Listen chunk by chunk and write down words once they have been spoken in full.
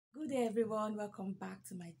day everyone, welcome back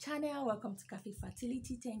to my channel. Welcome to Cafe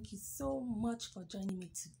Fertility. Thank you so much for joining me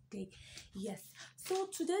today. Yes, so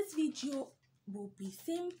today's video will be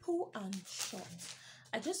simple and short.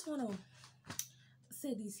 I just want to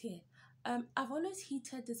say this here. I've always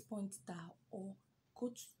hinted this point that, or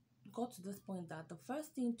got to this point that the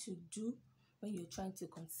first thing to do when you're trying to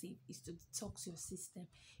conceive is to detox your system.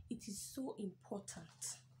 It is so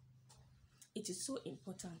important. It is so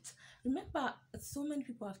important. Remember, so many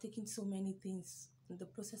people have taken so many things in the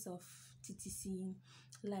process of TTC,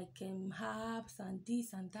 like herbs and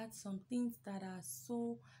this and that, some things that are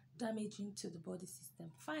so damaging to the body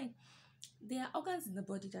system. Fine, there are organs in the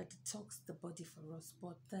body that detox the body for us,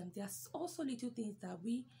 but there's also little things that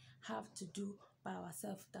we have to do by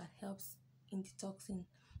ourselves that helps in detoxing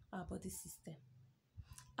our body system.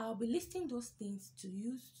 I'll be listing those things to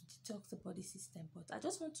use to detox the body system, but I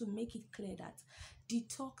just want to make it clear that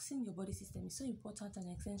detoxing your body system is so important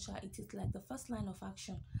and essential. It is like the first line of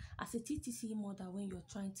action as a TTC mother when you're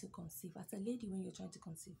trying to conceive, as a lady when you're trying to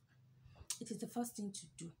conceive. It is the first thing to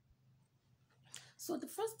do. So the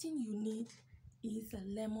first thing you need is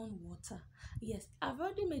lemon water. Yes, I've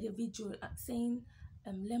already made a video saying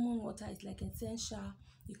lemon water is like essential.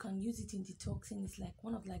 You can use it in detoxing. It's like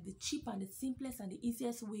one of like the cheap and the simplest and the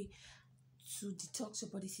easiest way to detox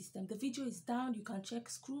your body system. The video is down. You can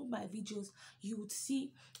scroll my videos. You would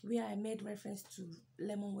see where I made reference to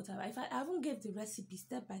lemon water. If I haven't gave the recipe,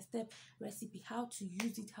 step-by-step recipe, how to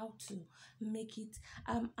use it, how to make it.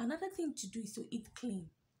 Another thing to do is to eat clean.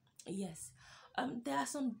 Yes. There are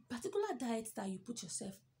some particular diets that you put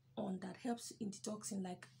yourself on that helps in detoxing.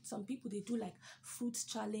 Like some people, they do like fruit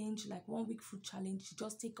challenge, like 1 week fruit challenge. You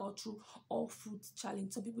just take out through all fruit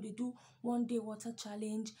challenge. Some people, they do 1 day water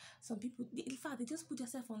challenge. Some people, in fact, they just put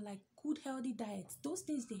yourself on like good healthy diets. Those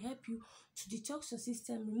things, they help you to detox your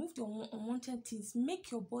system, remove the unwanted things,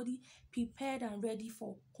 make your body prepared and ready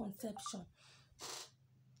for conception.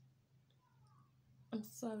 I'm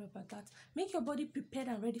sorry about that. Make your body prepared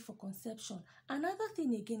and ready for conception. Another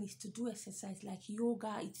thing again is to do exercise like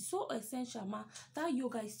yoga. It is so essential, ma. That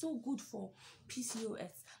yoga is so good for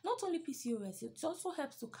PCOS. Not only PCOS, it also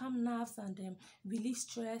helps to calm nerves and relieve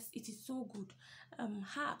stress. It is so good.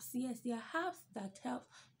 Herbs, yes, there are herbs that help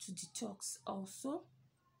to detox also.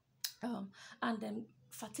 And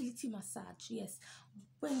fertility massage, yes.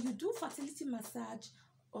 When you do fertility massage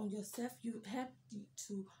on yourself, you help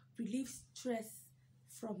to relieve stress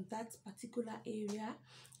from that particular area.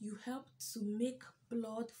 You help to make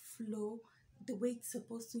blood flow the way it's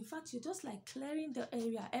supposed to. In fact, you're just like clearing the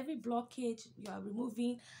area, every blockage you are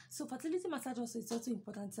removing. So fertility massage also is also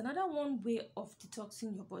important. It's another one way of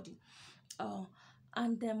detoxing your body.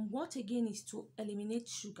 And then what again is to eliminate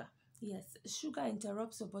sugar. Yes, sugar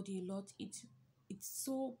interrupts your body a lot. It's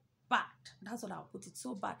so bad. That's what I'll put it.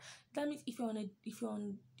 So bad. That means if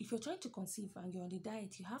you're trying to conceive and you're on a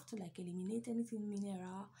diet, you have to like eliminate anything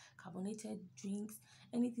mineral, carbonated drinks,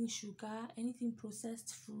 anything sugar, anything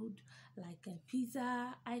processed food like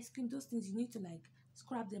pizza, ice cream. Those things you need to like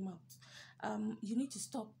scrap them out. You need to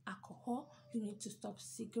stop alcohol. You need to stop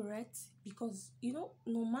cigarettes, because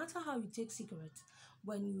no matter how you take cigarettes,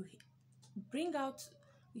 when you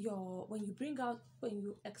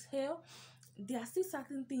exhale, there are still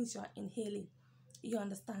certain things you are inhaling. You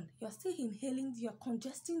understand? You're still inhaling, you're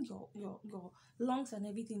congesting your lungs and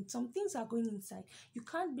everything. Some things are going inside. You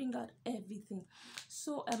can't bring out everything.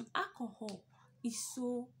 So alcohol is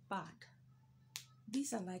so bad.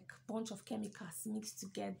 These are like a bunch of chemicals mixed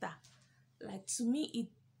together. Like, to me, it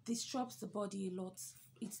disrupts the body a lot.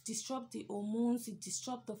 It disrupts the hormones, it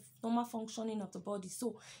disrupts the normal functioning of the body.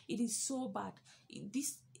 So it is so bad.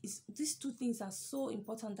 These two things are so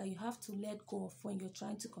important that you have to let go of when you're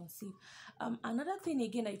trying to conceive. Another thing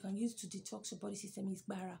again that you can use to detox your body system is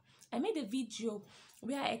bara. I made a video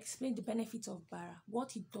where I explained the benefits of bara,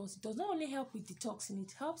 what it does. It does not only help with detoxing,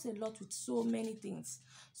 it helps a lot with so many things.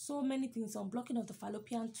 So many things, unblocking of the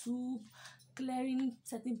fallopian tube, clearing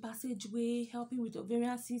certain passageway, helping with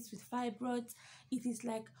ovarian cysts, with fibroids. It is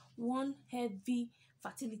like one heavy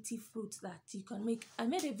fertility fruit that you can make. I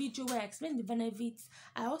made a video where I explained the benefits.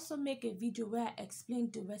 I also make a video where I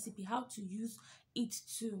explained the recipe, how to use it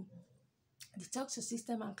to detox your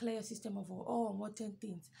system and clear your system of all unwanted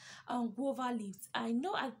things. Guava leaves. I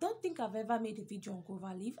don't think I've ever made a video on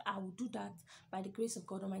guava leaf. I will do that by the grace of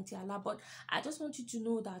God Almighty Allah. But I just want you to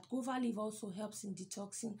know that guava leaf also helps in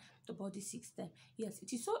detoxing the body system. Yes,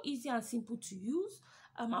 it is so easy and simple to use.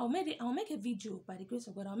 I'll make a video by the grace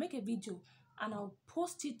of God. I'll make a video and I'll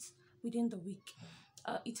post it within the week.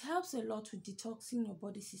 It helps a lot with detoxing your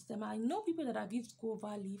body system. I know people that have used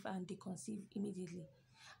guava leaf and they conceive immediately.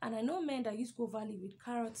 And I know men that use guava leaf with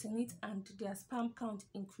carrots in it, and their sperm count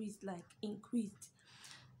increased.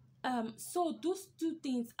 So those two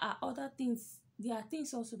things are other things. There are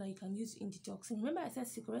things also that you can use in detoxing. Remember, I said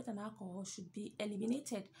cigarette and alcohol should be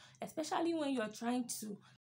eliminated, especially when you're trying to